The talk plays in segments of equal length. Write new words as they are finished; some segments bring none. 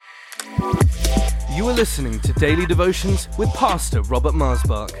You are listening to Daily Devotions with Pastor Robert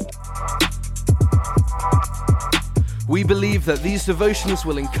Marsbach. We believe that these devotions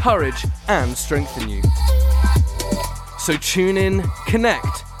will encourage and strengthen you. So tune in,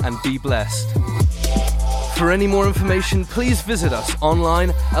 connect, and be blessed. For any more information, please visit us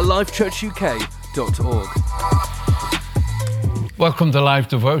online at lifechurchuk.org. Welcome to Life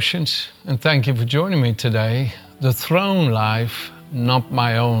Devotions, and thank you for joining me today. The Throne Life, Not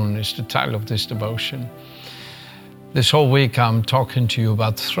My Own is the title of this devotion. This whole week I'm talking to you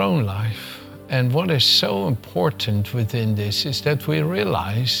about throne life, and what is so important within this is that we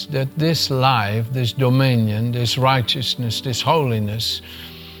realize that this life, this dominion, this righteousness, this holiness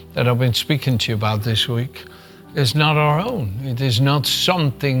that I've been speaking to you about this week is not our own. It is not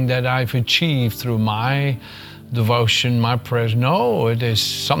something that I've achieved through my devotion, my prayers. No, it is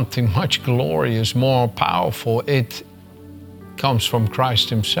something much glorious, more powerful. It comes from Christ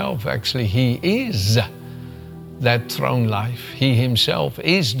himself. Actually, he is that throne life. He himself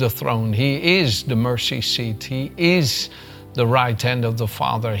is the throne. He is the mercy seat. He is the right hand of the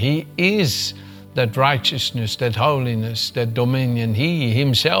Father. He is that righteousness, that holiness, that dominion. He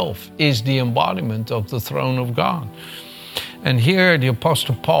himself is the embodiment of the throne of God. And here the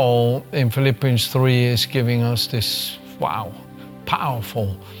Apostle Paul in Philippians 3 is giving us this,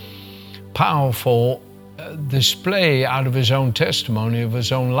 powerful display out of his own testimony, of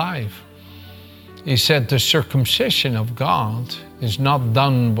his own life. He said the circumcision of God is not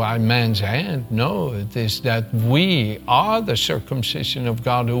done by man's hand. No, it is that we are the circumcision of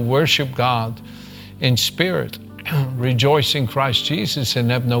God who worship God in spirit, rejoice in Christ Jesus, and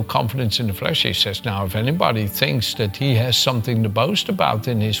have no confidence in the flesh. He says, now, if anybody thinks that he has something to boast about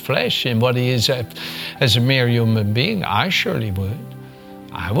in his flesh and what he is as a mere human being, I surely would.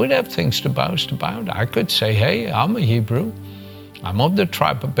 I would have things to boast about. I could say, hey, I'm a Hebrew. I'm of the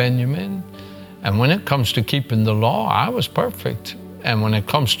tribe of Benjamin. And when it comes to keeping the law, I was perfect. And when it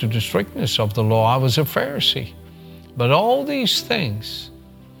comes to the strictness of the law, I was a Pharisee. But all these things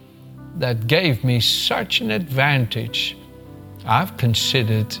that gave me such an advantage, I've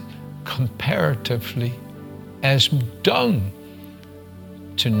considered comparatively as dung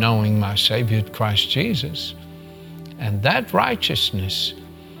to knowing my Savior Christ Jesus. And that righteousness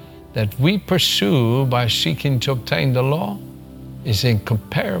that we pursue by seeking to obtain the law is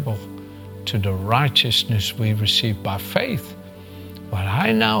incomparable to the righteousness we receive by faith. But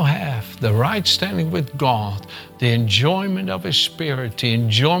I now have the right standing with God, the enjoyment of His Spirit, the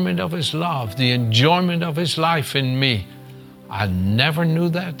enjoyment of His love, the enjoyment of His life in me. I never knew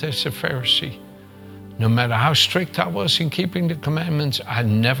that as a Pharisee. No matter how strict I was in keeping the commandments, I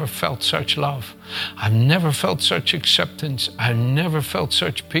never felt such love. I never felt such acceptance. I never felt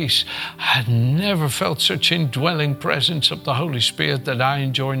such peace. I never felt such indwelling presence of the Holy Spirit that I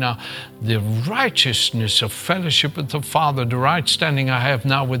enjoy now. The righteousness of fellowship with the Father, the right standing I have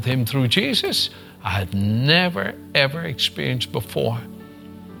now with Him through Jesus, I had never, ever experienced before.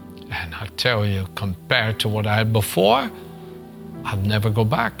 And I tell you, compared to what I had before, I'll never go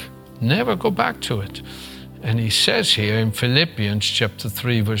back. Never go back to it. And he says here in Philippians chapter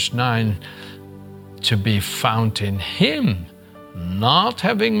 3, verse 9, to be found in Him, not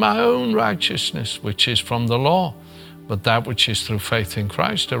having my own righteousness, which is from the law, but that which is through faith in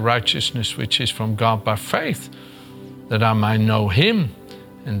Christ, the righteousness which is from God by faith, that I might know Him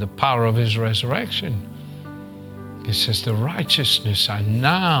and the power of His resurrection. He says, the righteousness I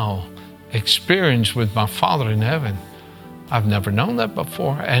now experience with my Father in heaven, I've never known that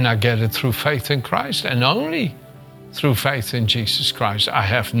before, and I get it through faith in Christ, and only through faith in Jesus Christ. I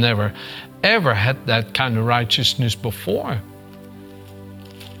have never, ever had that kind of righteousness before.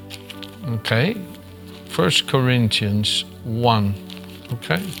 Okay, 1 Corinthians 1,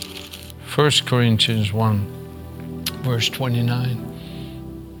 okay? 1 Corinthians 1, verse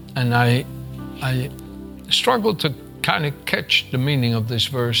 29. And I struggled to kind of catch the meaning of this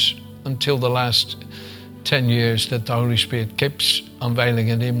verse until the last 10 years that the Holy Spirit keeps unveiling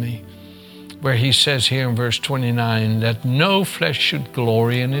it in me, where he says here in verse 29 that no flesh should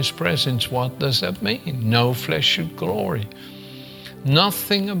glory in His presence. What does that mean? No flesh should glory.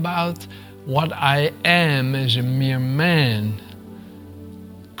 Nothing about what I am as a mere man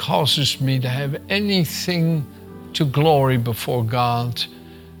causes me to have anything to glory before God.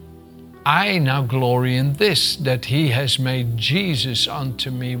 I now glory in this, that He has made Jesus unto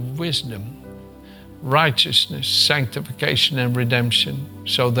me wisdom, righteousness, sanctification, and redemption,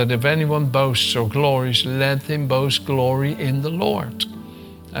 so that if anyone boasts or glories, let him boast glory in the Lord.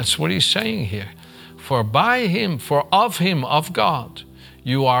 That's what he's saying here. For by Him, for of Him, of God,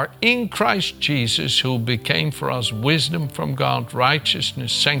 You are in Christ Jesus, who became for us wisdom from God,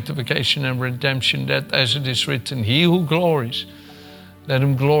 righteousness, sanctification, and redemption, that as it is written, he who glories, let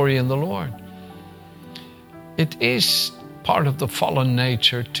him glory in the Lord. It is part of the fallen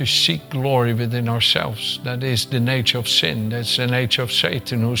nature to seek glory within ourselves. That is the nature of sin. That's the nature of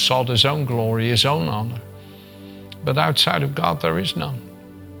Satan, who sought his own glory, his own honor. But outside of God, there is none.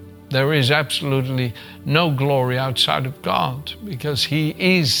 There is absolutely no glory outside of God, because he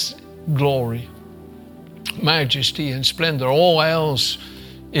is glory, majesty, and splendor. All else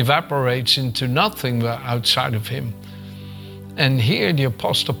evaporates into nothing outside of him. And here the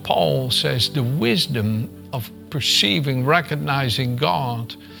Apostle Paul says the wisdom of perceiving, recognizing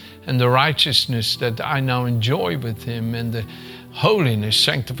God and the righteousness that I now enjoy with him, and the holiness,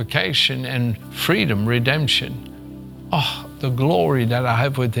 sanctification, and freedom, redemption. Oh, the glory that I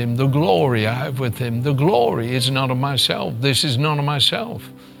have with him, the glory I have with him. The glory is not of myself. This is not of myself.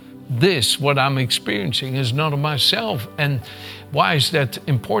 This, what I'm experiencing, is not of myself. And why is that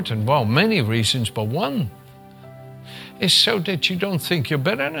important? Well, many reasons, but one is so that you don't think you're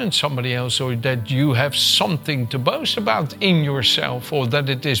better than somebody else, or that you have something to boast about in yourself, or that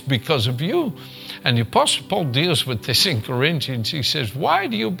it is because of you. And the Apostle Paul deals with this in Corinthians. He says, why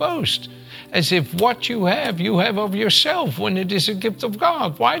do you boast? As if what you have of yourself, when it is a gift of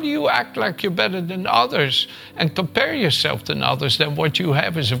God. Why do you act like you're better than others and compare yourself to others, than what you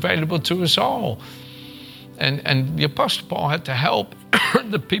have is available to us all? And the Apostle Paul had to help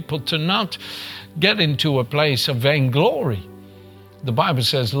the people to not get into a place of vainglory. The Bible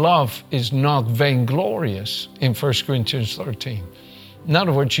says love is not vainglorious in 1 Corinthians 13. In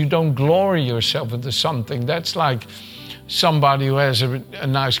other words, you don't glory yourself into something. That's like somebody who has a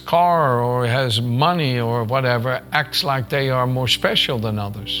nice car or has money or whatever acts like they are more special than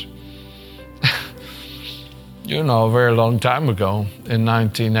others. You know, a very long time ago, in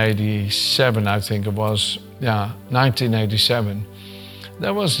 1987, I think it was, 1987,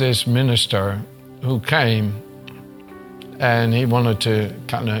 there was this minister who came, and he wanted to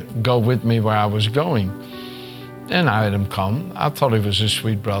kind of go with me where I was going. And I had him come. I thought he was a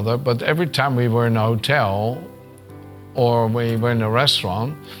sweet brother, but every time we were in a hotel or we were in a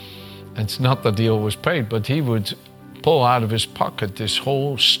restaurant, it's not that he always paid, but he would pull out of his pocket this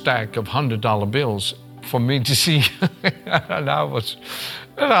whole stack of $100 bills for me to see. and I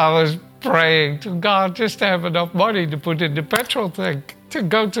was praying to God just to have enough money to put in the petrol tank to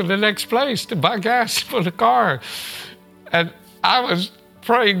go to the next place to buy gas for the car. And I was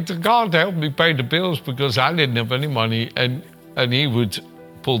praying to God to help me pay the bills, because I didn't have any money, and he would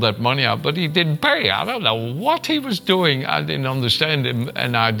pull that money out, but he didn't pay. I don't know what he was doing. I didn't understand him,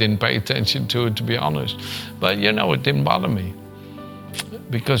 and I didn't pay attention to it, to be honest. But it didn't bother me,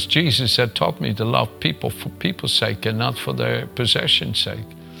 because Jesus had taught me to love people for people's sake and not for their possession's sake.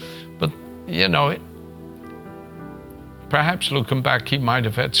 But perhaps looking back, he might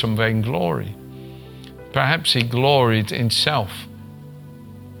have had some vainglory. Perhaps he gloried in self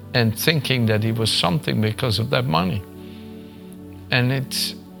and thinking that he was something because of that money. And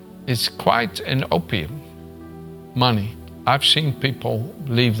it's quite an opium, money. I've seen people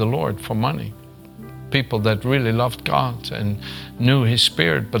leave the Lord for money. People that really loved God and knew his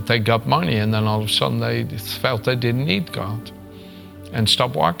spirit, but they got money, and then all of a sudden they felt they didn't need God and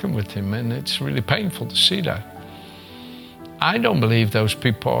stopped walking with him. And it's really painful to see that. I don't believe those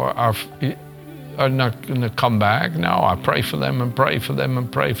people are not going to come back. No, I pray for them and pray for them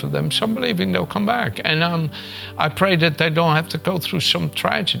and pray for them. Some believing they'll come back. And I pray that they don't have to go through some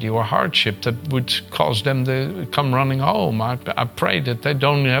tragedy or hardship that would cause them to come running home. I pray that they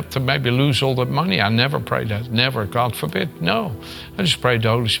don't have to maybe lose all that money. I never pray that. Never, God forbid. No. I just pray the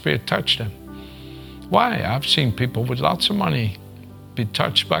Holy Spirit touch them. Why? I've seen people with lots of money be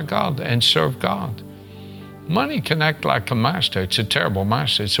touched by God and serve God. Money can act like a master. It's a terrible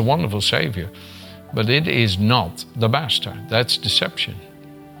master. It's a wonderful Savior. But it is not the master. That's deception.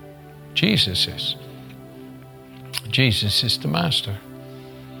 Jesus is. Jesus is the master.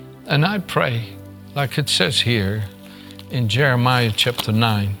 And I pray, like it says here in Jeremiah chapter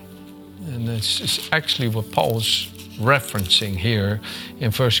 9, and this is actually what Paul's referencing here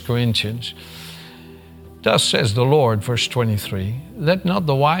in 1 Corinthians. Thus says the Lord, verse 23, let not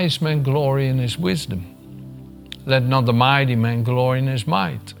the wise man glory in his wisdom. Let not the mighty man glory in his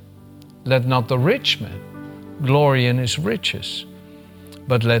might. Let not the rich man glory in his riches,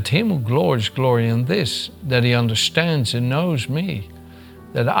 but let him who glories glory in this, that he understands and knows me,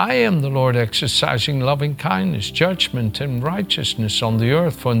 that I am the Lord exercising loving kindness, judgment, and righteousness on the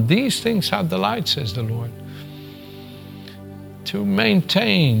earth. For in these things I delight, says the Lord. To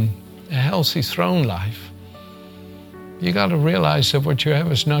maintain a healthy throne life, You got to realize that what you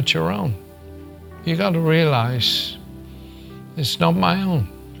have is not your own. You got to realize it's not my own.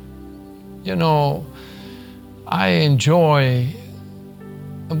 You know, I enjoy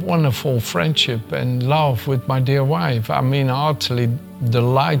a wonderful friendship and love with my dear wife. I mean, I utterly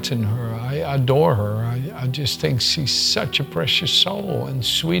delight in her. I adore her. I just think she's such a precious soul and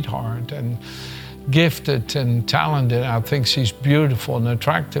sweetheart and gifted and talented. I think she's beautiful and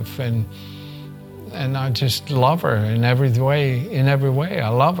attractive, and I just love her in every way. In every way, I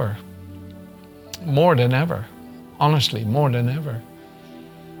love her more than ever. Honestly, more than ever.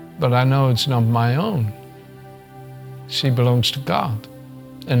 But I know it's not my own. She belongs to God,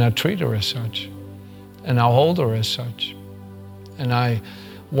 and I treat her as such, and I hold her as such, and I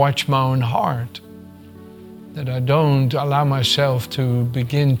watch my own heart, that I don't allow myself to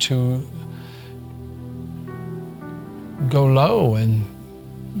begin to go low and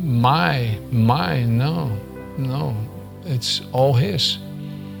mine, no, it's all His.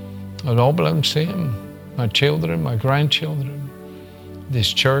 It all belongs to Him. My children, my grandchildren,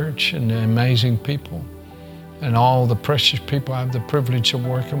 this church and the amazing people, and all the precious people I have the privilege of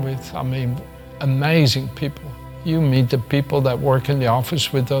working with. I mean, amazing people. You meet the people that work in the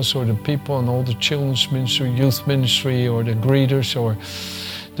office with us, or the people in all the children's ministry, youth ministry, or the greeters, or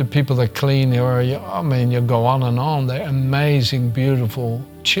the people that clean, or I mean, you go on and on. They're amazing, beautiful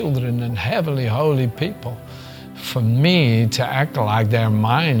children and heavenly, holy people. For me to act like they're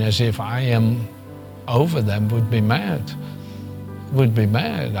mine as if I am over them would be mad. Would be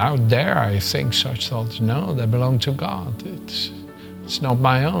mad. How dare I think such thoughts? No, they belong to God. It's not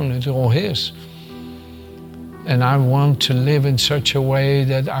my own, it's all His. And I want to live in such a way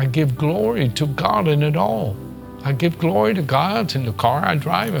that I give glory to God in it all. I give glory to God in the car I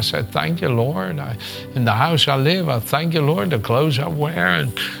drive. I say, thank you, Lord. In the house I live, I thank you, Lord. The clothes I wear.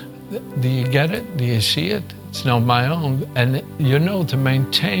 And do you get it? Do you see it? It's not my own. And you know, to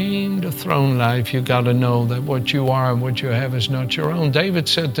maintain the throne life, you got to know that what you are and what you have is not your own. David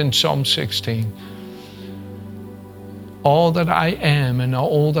said in Psalm 16, all that I am and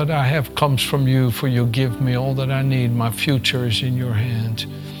all that I have comes from you, for you give me all that I need. My future is in your hand.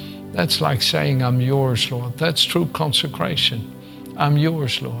 That's like saying, I'm yours, Lord. That's true consecration. I'm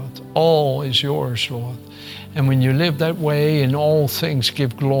yours, Lord. All is yours, Lord. And when you live that way, in all things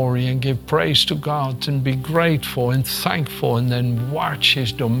give glory and give praise to God, and be grateful and thankful, and then watch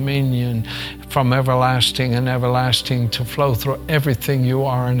His dominion from everlasting and everlasting to flow through everything you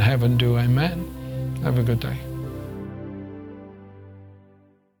are and have and do. Amen. Have a good day.